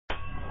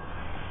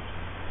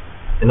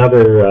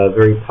Another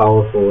very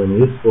powerful and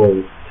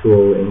useful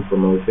tool in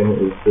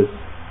ProMotion is this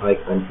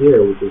icon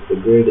here, which is the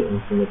Grid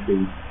and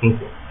Symmetry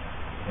Painting.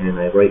 And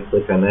I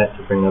right-click on that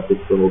to bring up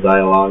its little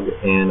dialog,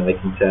 and I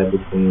can tab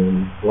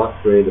between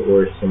block grid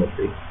or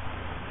symmetry.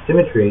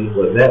 Symmetry,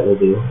 what that will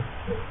do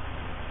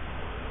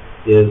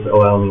is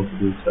allow me to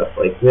do stuff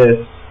like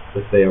this.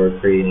 Let's say I were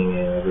creating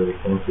a really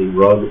fancy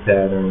rug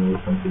pattern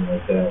or something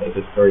like that. It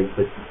just very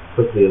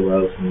quickly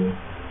allows me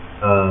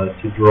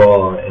to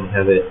draw and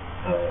have it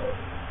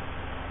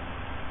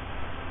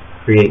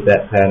create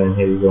that pattern.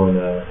 Here you go in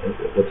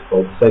what's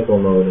called cycle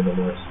mode, in a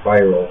more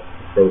spiral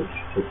approach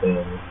to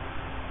things.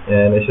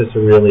 And it's just a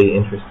really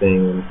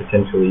interesting and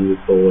potentially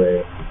useful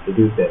way to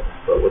do things.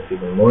 But what's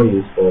even more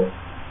useful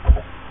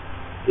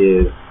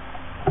is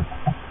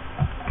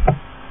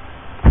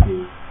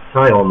the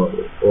tile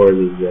mode, or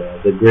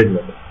the grid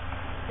mode.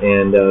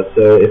 And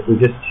so if we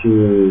just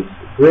choose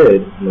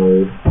grid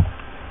mode,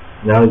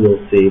 now you'll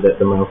see that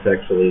the mouse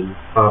actually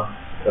pops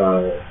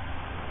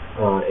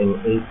in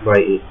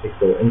 8x8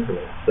 pixel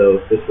increments. So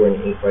if this were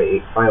an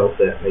 8x8 tile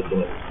set, I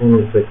can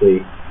extremely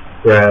quickly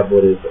grab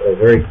what is a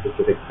very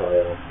specific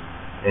tile,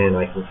 and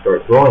I can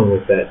start drawing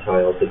with that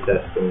tile to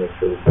test and make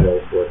sure the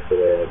tiles work the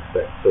way I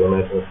expect. So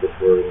imagine if this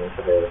were an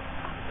entire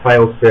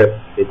tile strip.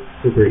 It's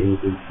super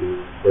easy to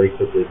very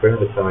quickly grab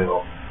a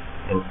tile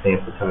and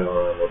stamp the tile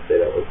on. Let's say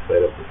that was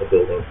side of a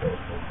building, for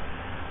instance.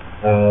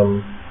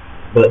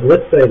 But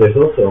let's say there's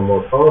also a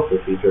more powerful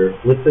feature.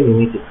 Let's say you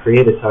need to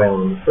create a tile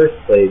in the first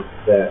place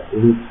that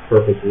loops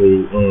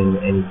perfectly in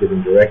any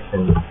given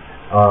direction.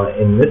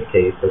 In this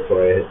case, that's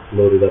why I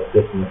loaded up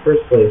this in the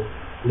first place.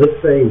 Let's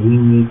say we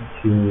need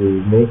to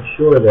make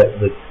sure that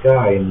the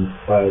sky in these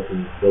clouds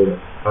in this building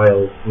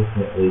tiles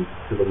infinitely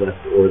to the left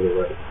or the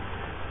right.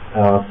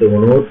 So we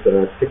know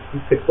it's 60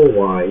 pixel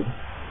wide.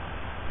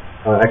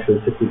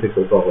 Actually, 60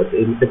 pixels tall. It's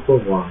 80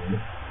 pixels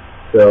wide.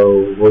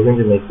 So we're going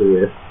to make the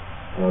width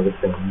the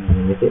same. We're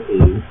going to make it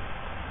 80.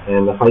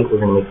 And the height, we're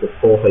going to make the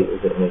full height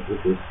we're going to make,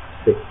 which is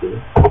 60.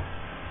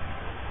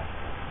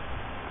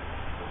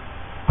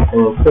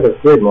 And instead of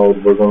grid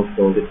mode, we're going to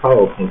go into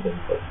tile painting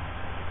mode.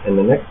 And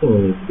the next thing we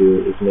need to do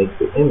is make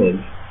the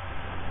image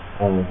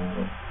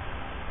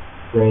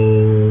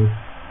frame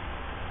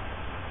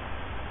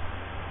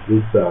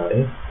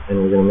resize, and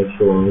we're going to make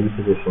sure we're in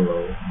reposition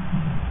mode.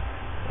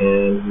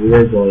 And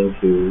we're going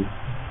to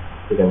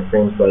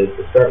frame size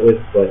to start with,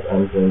 but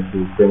I'm going to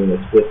bring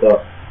this width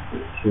up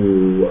to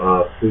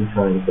 3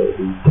 times, so it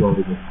would be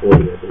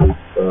 240, I believe,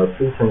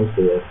 3 times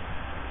the width.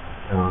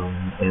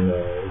 And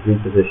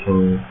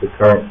reposition the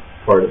current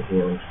part of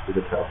the image to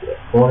the top of that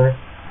corner.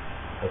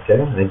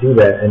 Okay, I do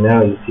that, and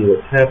now you see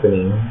what's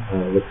happening.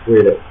 Looks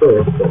weird at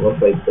first, but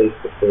once I place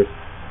the first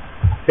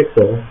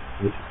pixel,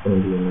 which is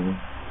going to be in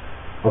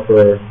the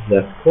upper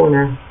left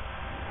corner,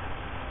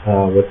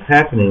 what's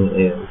happening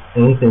is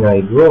anything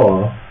I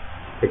draw,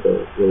 pick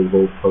a really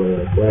bold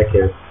color like black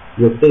here,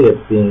 you'll see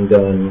it's being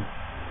done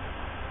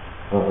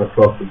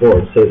across the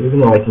board. So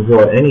even though I can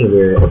draw it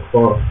anywhere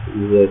across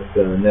this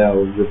now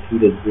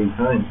repeated 3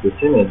 times this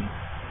image,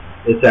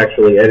 it's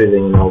actually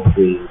editing in all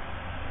 3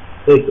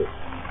 places.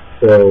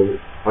 So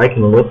I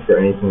can look for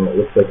anything that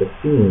looks like a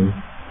seam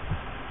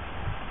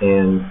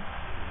and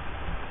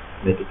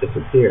make it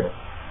disappear.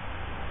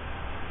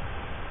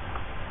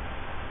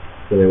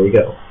 So there we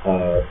go.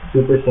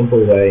 Super simple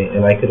way,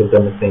 and I could have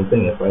done the same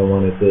thing if I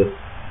wanted this.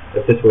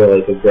 If this were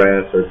like a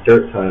grass or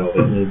dirt tile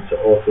that needs to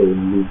also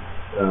loop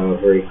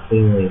very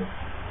cleanly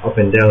up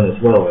and down as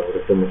well, I would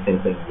have done the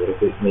same thing. I would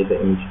have made the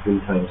image 3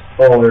 times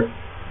taller,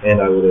 and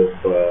I would have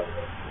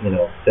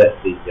set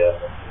the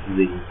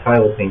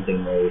tile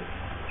painting mode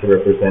to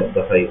represent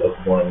the height of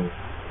one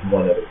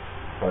of its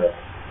tiles.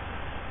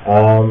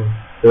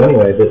 So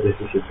anyway, this is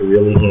just a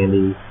really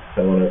handy.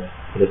 I want to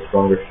put a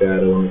stronger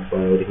shadow on the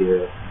cloud here,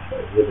 which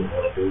I wouldn't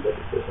want to do, but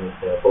this is an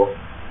example.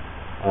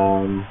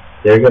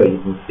 There you go. You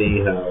can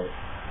see how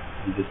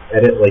you just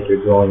edit like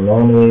you're drawing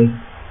normally,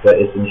 but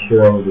it's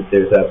ensuring that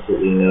there's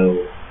absolutely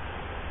no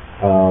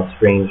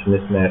strange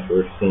mismatch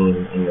or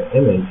seam in your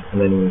image. And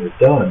then when you're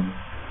done,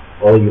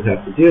 all you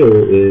have to do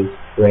is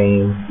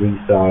frame,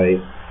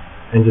 resize,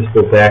 and just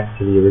go back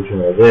to the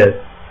original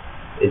width.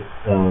 It's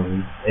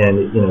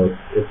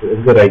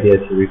a good idea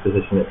to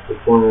reposition it to the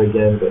corner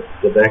again, but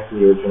go back to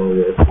the original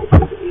width, which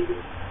is 80,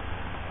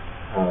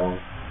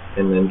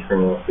 and then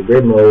turn off the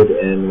grid mode.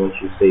 And once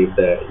you save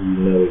that, you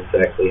know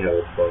exactly how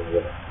it's going to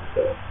work.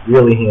 So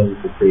really handy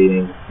for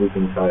creating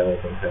looping tiles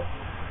and text.